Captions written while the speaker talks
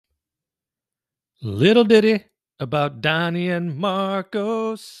Little ditty about Donnie and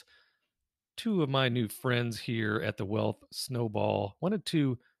Marcos, two of my new friends here at the Wealth Snowball. Wanted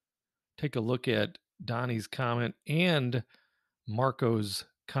to take a look at Donnie's comment and Marco's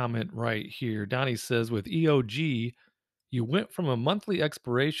comment right here. Donnie says, with EOG, you went from a monthly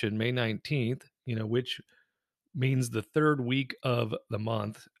expiration May 19th, which means the third week of the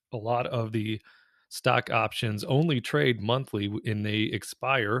month. A lot of the stock options only trade monthly and they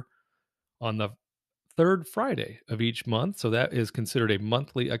expire on the third Friday of each month. So that is considered a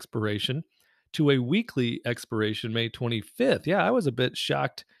monthly expiration, to a weekly expiration, May 25th. Yeah, I was a bit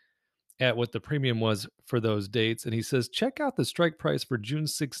shocked at what the premium was for those dates. And he says, check out the strike price for June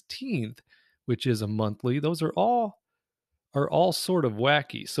 16th, which is a monthly. Those are all sort of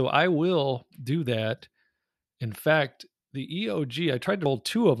wacky. So I will do that. In fact, the EOG, I tried to roll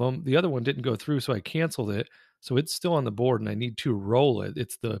two of them. The other one didn't go through, so I canceled it. So it's still on the board and I need to roll it.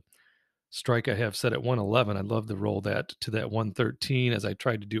 It's the strike I have set at 111. I'd love to roll that to that 113 as I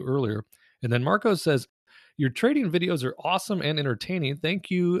tried to do earlier. And then Marco says, your trading videos are awesome and entertaining. Thank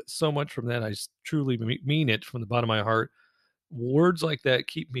you so much from that. I truly mean it from the bottom of my heart. Words like that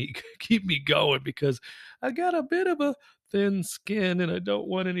keep me going, because I got a bit of a thin skin and I don't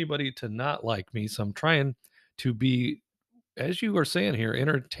want anybody to not like me. So I'm trying to be, as you are saying here,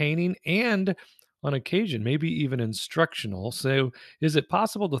 entertaining and on occasion, maybe even instructional. So is it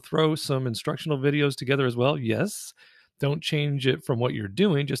possible to throw some instructional videos together as well? Yes. Don't change it from what you're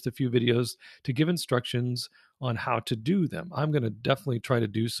doing, just a few videos to give instructions on how to do them. I'm going to definitely try to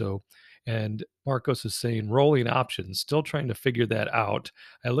do so. And Marcos is saying rolling options, still trying to figure that out.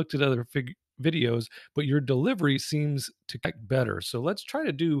 I looked at other videos, but your delivery seems to get better. So let's try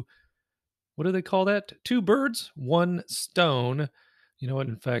to do, what do they call that? Two birds, one stone. You know what?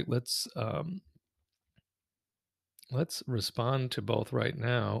 In fact, let's respond to both right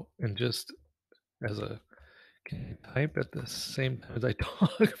now, and just as a, can I type at the same time as I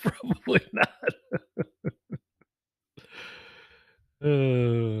talk? Probably not.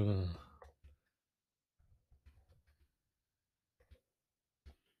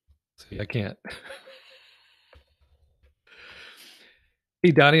 See, I can't.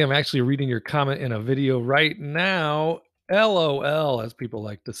 Hey, Donnie, I'm actually reading your comment in a video right now. LOL, as people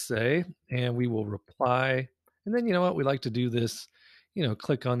like to say, and we will reply. And then, you know what? We like to do this,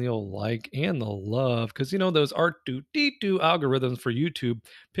 click on the old like and the love, because, those R2D2 algorithms for YouTube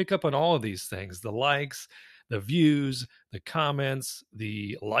pick up on all of these things: the likes, the views, the comments,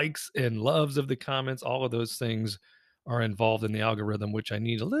 the likes and loves of the comments. All of those things are involved in the algorithm, which I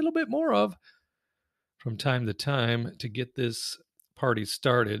need a little bit more of from time to time to get this party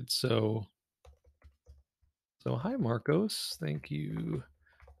started. So hi, Marcos. Thank you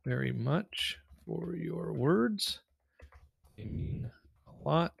very much for your words. They mean a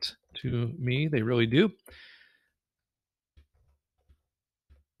lot to me. They really do.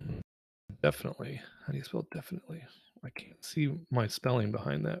 Definitely. How do you spell definitely? I can't see my spelling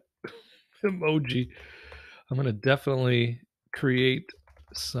behind that emoji. I'm going to definitely create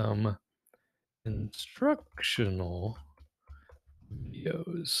some instructional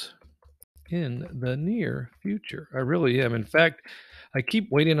videos in the near future. I really am. In fact, I keep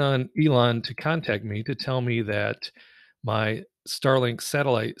waiting on Elon to contact me to tell me that my Starlink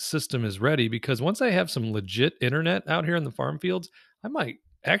satellite system is ready, because once I have some legit internet out here in the farm fields, I might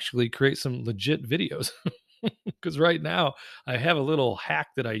actually create some legit videos. Because right now I have a little hack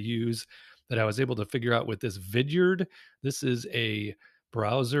that I use that I was able to figure out with this Vidyard. This is a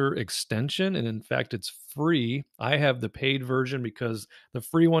browser extension, and in fact it's free. I have the paid version because the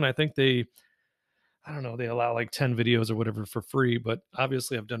free one, I think they allow like 10 videos or whatever for free, but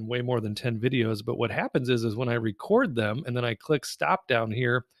obviously I've done way more than 10 videos. But what happens is when I record them and then I click stop down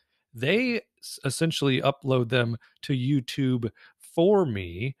here, they essentially upload them to YouTube for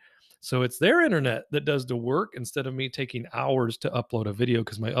me. So it's their internet that does the work instead of me taking hours to upload a video,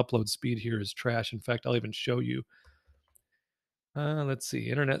 because my upload speed here is trash. In fact, I'll even show you. Let's see,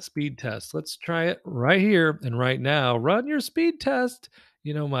 internet speed test. Let's try it right here and right now. Run your speed test.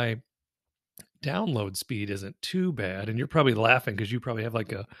 My download speed isn't too bad, and you're probably laughing because you probably have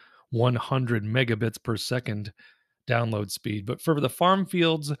like a 100 megabits per second download speed. But for the farm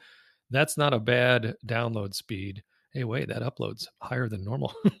fields, that's not a bad download speed. Hey, wait, that uploads higher than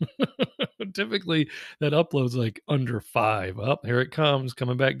normal. Typically, that uploads like under 5. Here it comes,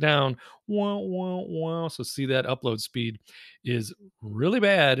 coming back down. Wah, wah, wah. So see, that upload speed is really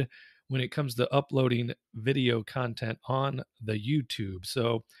bad when it comes to uploading video content on the YouTube.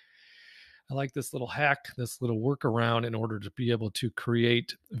 So I like this little hack, this little workaround, in order to be able to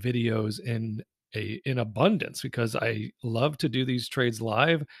create videos in abundance, because I love to do these trades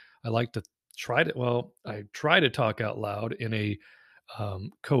live. I like to try to I try to talk out loud in a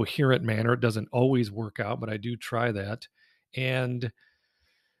coherent manner. It doesn't always work out, but I do try that. And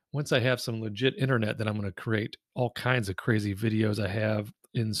once I have some legit internet, then I'm going to create all kinds of crazy videos I have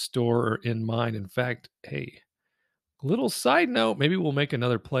in store or in mind. In fact, hey, little side note, maybe we'll make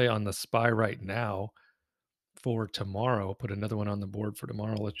another play on the SPY right now for tomorrow. Put another one on the board for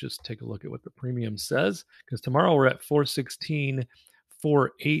tomorrow. Let's just take a look at what the premium says, because tomorrow we're at 416,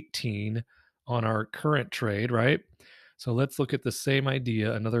 418 on our current trade, right? So let's look at the same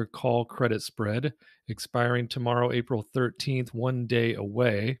idea, another call credit spread expiring tomorrow, April 13th, 1 day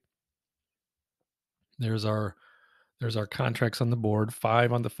away. There's our contracts on the board,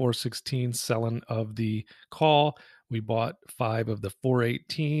 5 on the 416 selling of the call. We bought 5 of the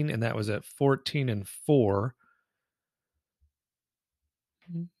 418, and that was at 14 and 4.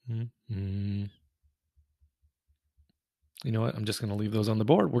 Mm-hmm. You know what? I'm just going to leave those on the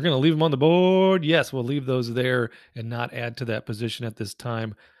board. We're going to leave them on the board. Yes, we'll leave those there and not add to that position at this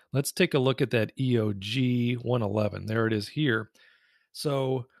time. Let's take a look at that EOG 111. There it is here.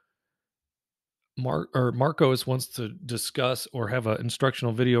 So Marcos wants to discuss or have an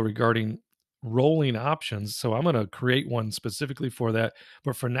instructional video regarding rolling options. So I'm going to create one specifically for that.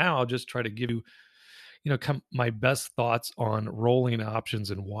 But for now, I'll just try to give you, my best thoughts on rolling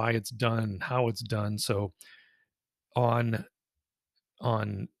options and why it's done and how it's done. So on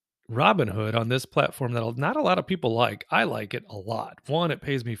Robinhood, on this platform that not a lot of people like, I like it a lot. One, it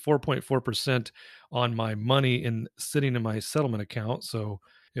pays me 4.4% on my money sitting in my settlement account. So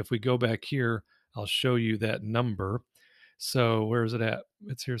if we go back here, I'll show you that number. So where is it at?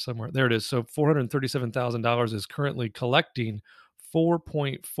 It's here somewhere. There it is. So $437,000 is currently collecting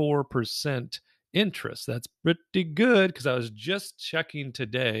 4.4% interest. That's pretty good, because I was just checking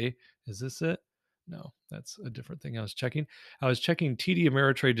today. Is this it? No, that's a different thing I was checking. I was checking TD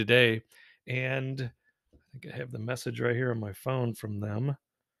Ameritrade today, and I think I have the message right here on my phone from them.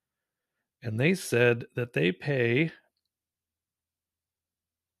 And they said that they pay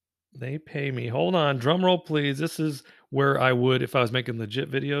me. Hold on, drum roll, please. This is where I would, if I was making legit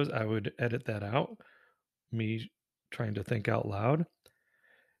videos, I would edit that out. Me trying to think out loud.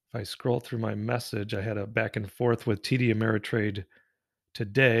 If I scroll through my message, I had a back and forth with TD Ameritrade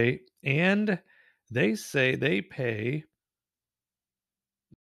today, and they say they pay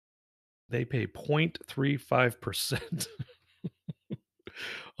 0.35%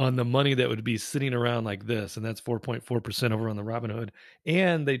 on the money that would be sitting around like this, and that's 4.4% over on the Robinhood.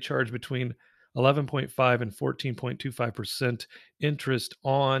 And they charge between 11.5 and 14.25% interest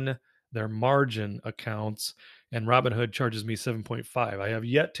on their margin accounts, and Robinhood charges me 7.5. I have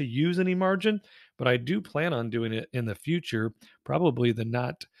yet to use any margin, but I do plan on doing it in the future, probably the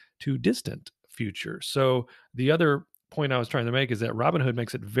not too distant future. So the other point I was trying to make is that Robinhood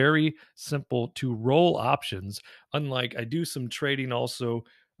makes it very simple to roll options. Unlike, I do some trading also.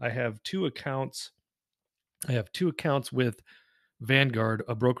 I have two accounts with Vanguard,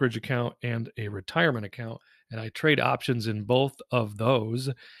 a brokerage account and a retirement account, and I trade options in both of those,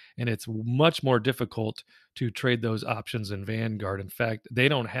 and it's much more difficult to trade those options in Vanguard. In fact, they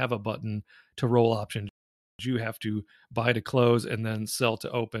don't have a button to roll options. You have to buy to close and then sell to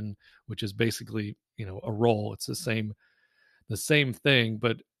open, which is basically, a roll. It's the same thing,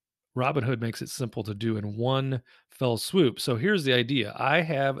 but Robinhood makes it simple to do in one fell swoop. So here's the idea. I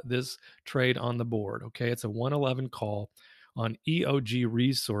have this trade on the board. Okay. It's a 111 call on EOG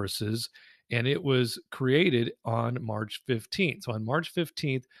Resources, and it was created on March 15th. So on March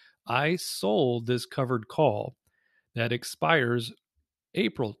 15th, I sold this covered call that expires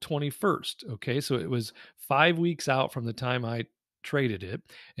April 21st. Okay. So it was 5 weeks out from the time I traded it.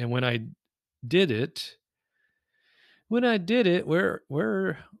 And when I did it, where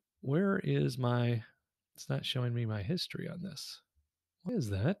is my, it's not showing me my history on this. What is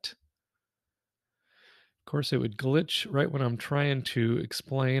that? Of course, it would glitch right when I'm trying to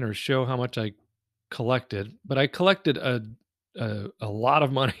explain or show how much I collected, but I collected a lot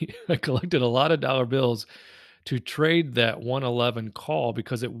of money. I collected a lot of dollar bills to trade that 111 call,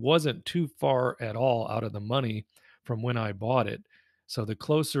 because it wasn't too far at all out of the money from when I bought it. So the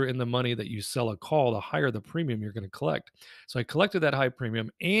closer in the money that you sell a call, the higher the premium you're going to collect. So I collected that high premium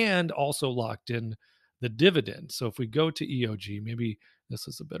and also locked in the dividend. So if we go to EOG, maybe this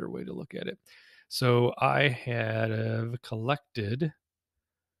is a better way to look at it. So I collected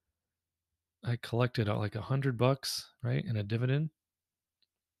like $100, right, in a dividend.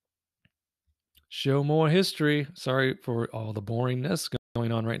 Show more history. Sorry for all the boringness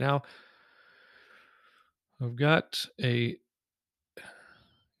going on right now. I've got am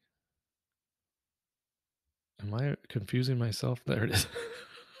I confusing myself? There it is.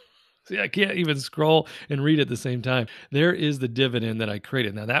 See, I can't even scroll and read at the same time. There is the dividend that I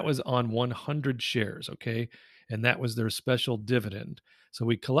created. Now, that was on 100 shares, okay? And that was their special dividend. So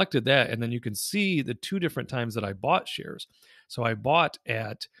we collected that, and then you can see the two different times that I bought shares. So I bought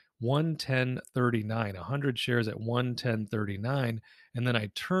at 110.39, 100 shares at 110.39, and then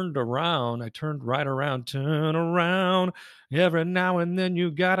I turned right around, turn around. Every now and then you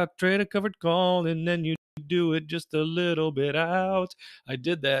gotta trade a covered call, and then you do it just a little bit out. I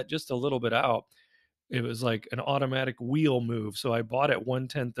did that just a little bit out. It was like an automatic wheel move. So I bought at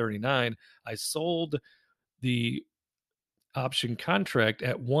 110.39. I sold the option contract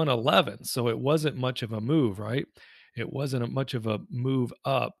at 111. So it wasn't much of a move, right? It wasn't much of a move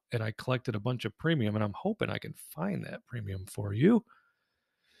up, and I collected a bunch of premium, and I'm hoping I can find that premium for you.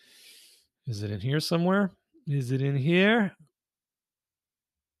 Is it in here somewhere? Is it in here?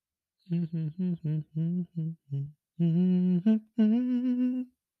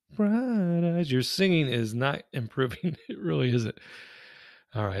 Bright eyes. Your singing is not improving. It really isn't.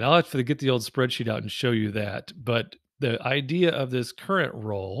 All right. I'll have to get the old spreadsheet out and show you that. But the idea of this current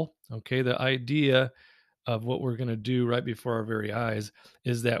roll, okay, the idea of what we're going to do right before our very eyes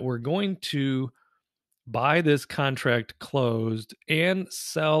is that we're going to buy this contract closed and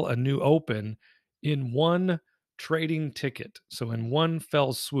sell a new open in one trading ticket. So in one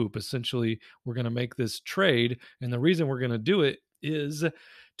fell swoop, essentially, we're going to make this trade. And the reason we're going to do it is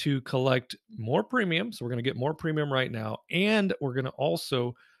to collect more premium. So we're going to get more premium right now. And we're going to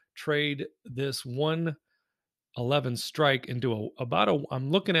also trade this 111 strike into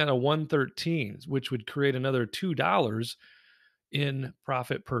I'm looking at a 113, which would create another $2 in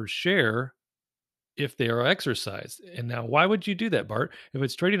profit per share if they are exercised. And now, why would you do that, Bart? If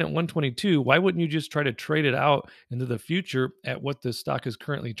it's trading at 122, why wouldn't you just try to trade it out into the future at what the stock is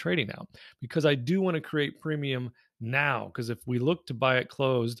currently trading out? Because I do want to create premium now, because if we look to buy it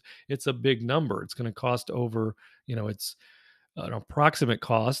closed, it's a big number. It's going to cost over, it's an approximate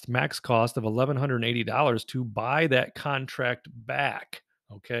cost, max cost of $1,180 to buy that contract back,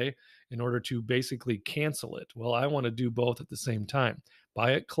 okay, in order to basically cancel it. Well, I want to do both at the same time,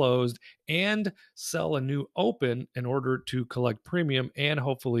 buy it closed and sell a new open in order to collect premium and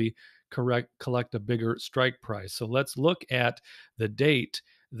hopefully collect a bigger strike price. So let's look at the date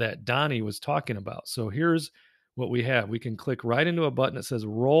that Donnie was talking about. So here's what we have. We can click right into a button that says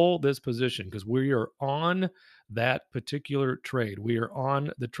roll this position, because we are on that particular trade. We are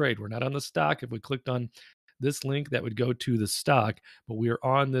on the trade. We're not on the stock. If we clicked on this link, that would go to the stock, but we are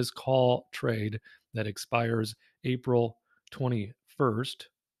on this call trade that expires April 21st.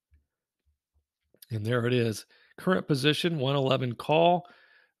 And there it is. Current position 111 call,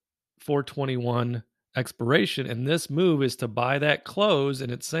 421 expiration. And this move is to buy that close.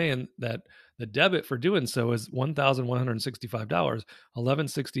 And it's saying that the debit for doing so is $1,165,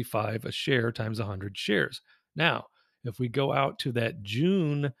 $11.65 a share times 100 shares. Now, if we go out to that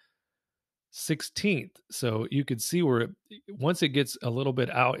June 16th, so you could see where once it gets a little bit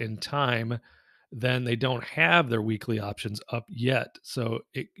out in time, then they don't have their weekly options up yet. So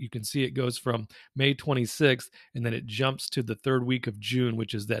you can see it goes from May 26th, and then it jumps to the third week of June,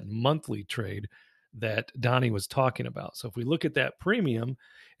 which is that monthly trade that Donnie was talking about. So if we look at that premium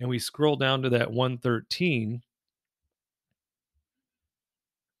and we scroll down to that 113,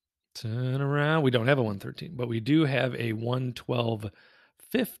 turn around, we don't have a 113, but we do have a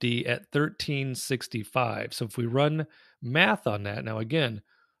 112.50 at 1365. So if we run math on that, now again,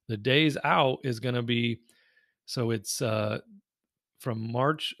 the days out is going to be, so it's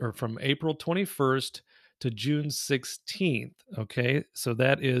from April 21st to June 16th. Okay. So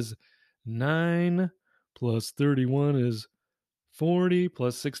that is 9 plus 31 is 40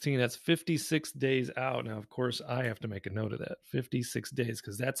 plus 16. That's 56 days out. Now, of course, I have to make a note of that 56 days,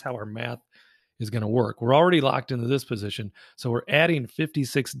 because that's how our math is going to work. We're already locked into this position. So we're adding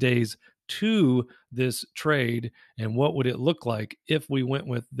 56 days to this trade. And what would it look like if we went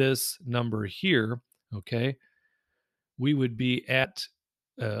with this number here? Okay. We would be at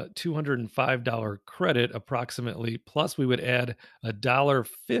 $205 credit approximately, plus we would add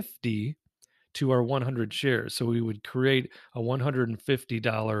 $1.50 to our 100 shares. So we would create a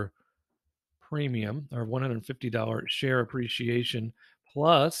 $150 premium, or $150 share appreciation,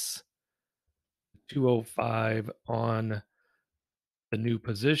 plus 205 on the new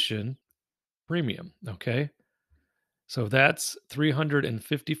position premium. Okay. So that's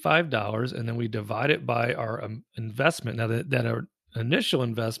 $355. And then we divide it by our investment. Now that our initial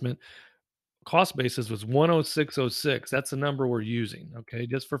investment cost basis was 106.06. That's the number we're using. Okay.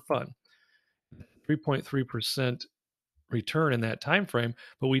 Just for fun. 3.3% return in that time frame,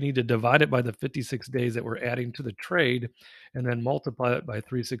 but we need to divide it by the 56 days that we're adding to the trade and then multiply it by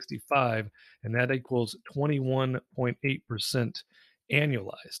 365, and that equals 21.8%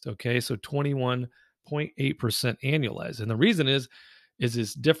 annualized. Okay, so 21.8% annualized. And the reason is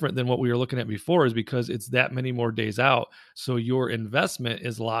it's different than what we were looking at before is because it's that many more days out. So your investment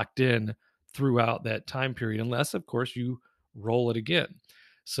is locked in throughout that time period, unless, of course, you roll it again.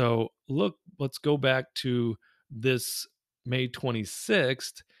 So look, let's go back to this May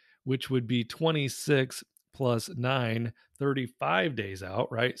 26th, which would be 26 plus 9, 35 days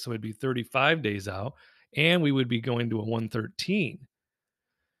out, right? So it'd be 35 days out, and we would be going to a 113.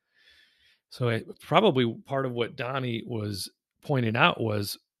 So probably part of what Donnie was pointing out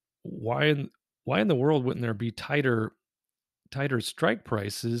was why in the world wouldn't there be tighter strike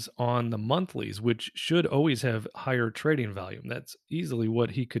prices on the monthlies, which should always have higher trading volume? That's easily what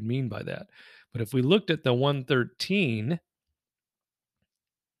he could mean by that. But if we looked at the 113,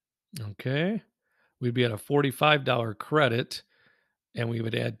 okay, we'd be at a $45 credit, and we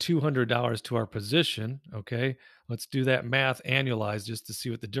would add $200 to our position. Okay, let's do that math annualized just to see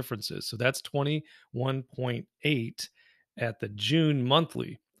what the difference is. So that's 21.8 at the June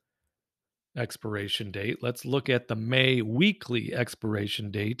monthly expiration date. Let's look at the May weekly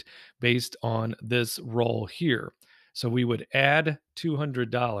expiration date based on this roll here. So we would add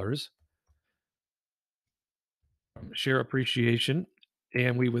 $200 share appreciation,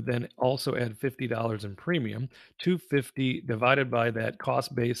 and we would then also add $50 in premium. $250 divided by that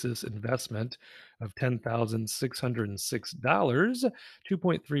cost basis investment of $10,606,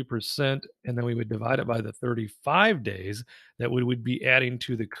 2.3%, and then we would divide it by the 35 days that we would be adding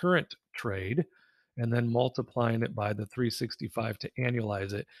to the current trade, and then multiplying it by the 365 to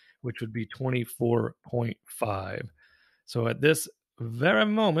annualize it, which would be 24.5. So at this very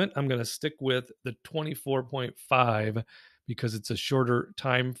moment, I'm going to stick with the 24.5 because it's a shorter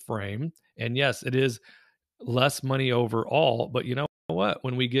time frame. And yes, it is less money overall, but you know what?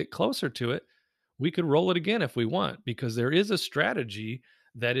 When we get closer to it, we could roll it again if we want, because there is a strategy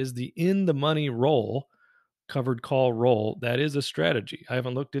that is the in the money roll, covered call roll. That is a strategy. I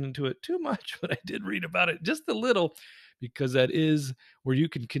haven't looked into it too much, but I did read about it just a little, because that is where you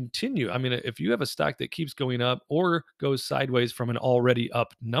can continue. I mean, if you have a stock that keeps going up or goes sideways from an already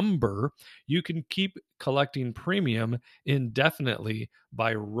up number, you can keep collecting premium indefinitely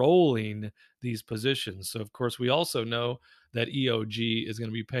by rolling these positions. So, of course, we also know that EOG is going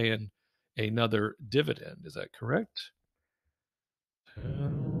to be paying another dividend. Is that correct?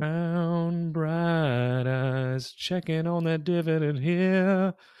 Turn around, bright eyes, checking on that dividend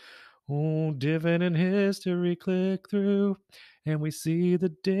here. Oh, dividend history, click through, and we see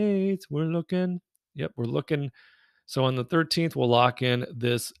the dates. We're looking. Yep, we're looking. So on the 13th, we'll lock in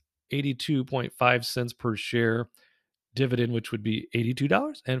this 82.5 cents per share dividend, which would be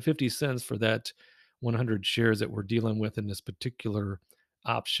 $82.50 for that 100 shares that we're dealing with in this particular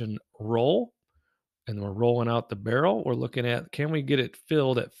option roll. And we're rolling out the barrel. We're looking at, can we get it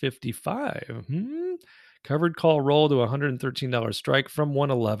filled at 55? Covered call roll to $113 strike from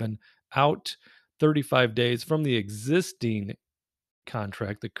 111 out 35 days from the existing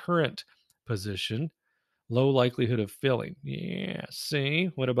contract, the current position. Low likelihood of filling. Yeah,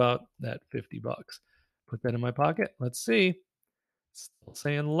 see? What about that $50? Put that in my pocket. Let's see. Still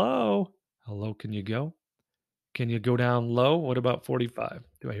saying low. How low can you go? Can you go down low? What about 45?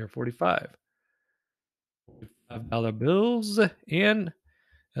 Do I hear 45? $5 bills, and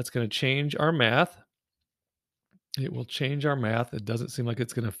that's going to change our math. It will change our math. It doesn't seem like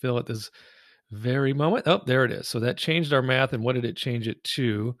it's going to fill at this very moment. Oh, there it is. So that changed our math. And what did it change it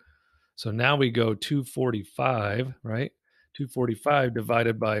to? So now we go 245, right? 245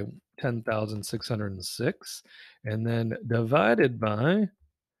 divided by 10,606, and then divided by,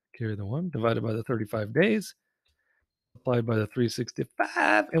 carry the one, divided by the 35 days, applied by the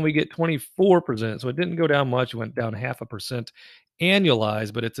 365, and we get 24%. So it didn't go down much. It went down 0.5%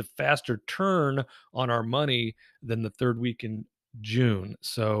 annualized, but it's a faster turn on our money than the third week in June.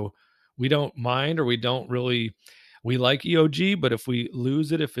 So we don't mind, or we don't really, we like EOG, but if we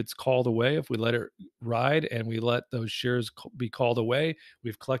lose it, if it's called away, if we let it ride and we let those shares be called away,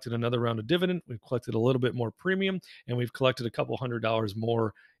 we've collected another round of dividend, we've collected a little bit more premium, and we've collected a couple $100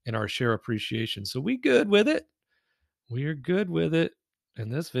 more in our share appreciation. So we good with it. We're good with it.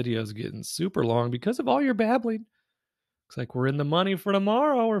 And this video is getting super long because of all your babbling. Looks like we're in the money for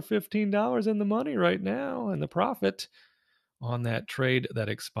tomorrow. We're $15 in the money right now, and the profit on that trade that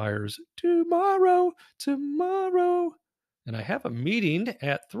expires tomorrow. And I have a meeting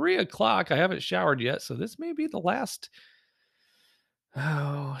at 3 o'clock. I haven't showered yet, so this may be the last.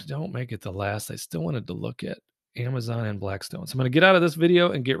 Oh, don't make it the last. I still wanted to look at Amazon and Blackstone. So I'm going to get out of this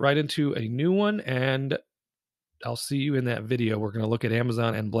video and get right into a new one, and I'll see you in that video. We're going to look at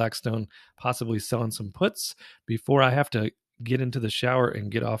Amazon and Blackstone possibly selling some puts before I have to get into the shower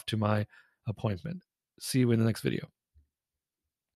and get off to my appointment. See you in the next video.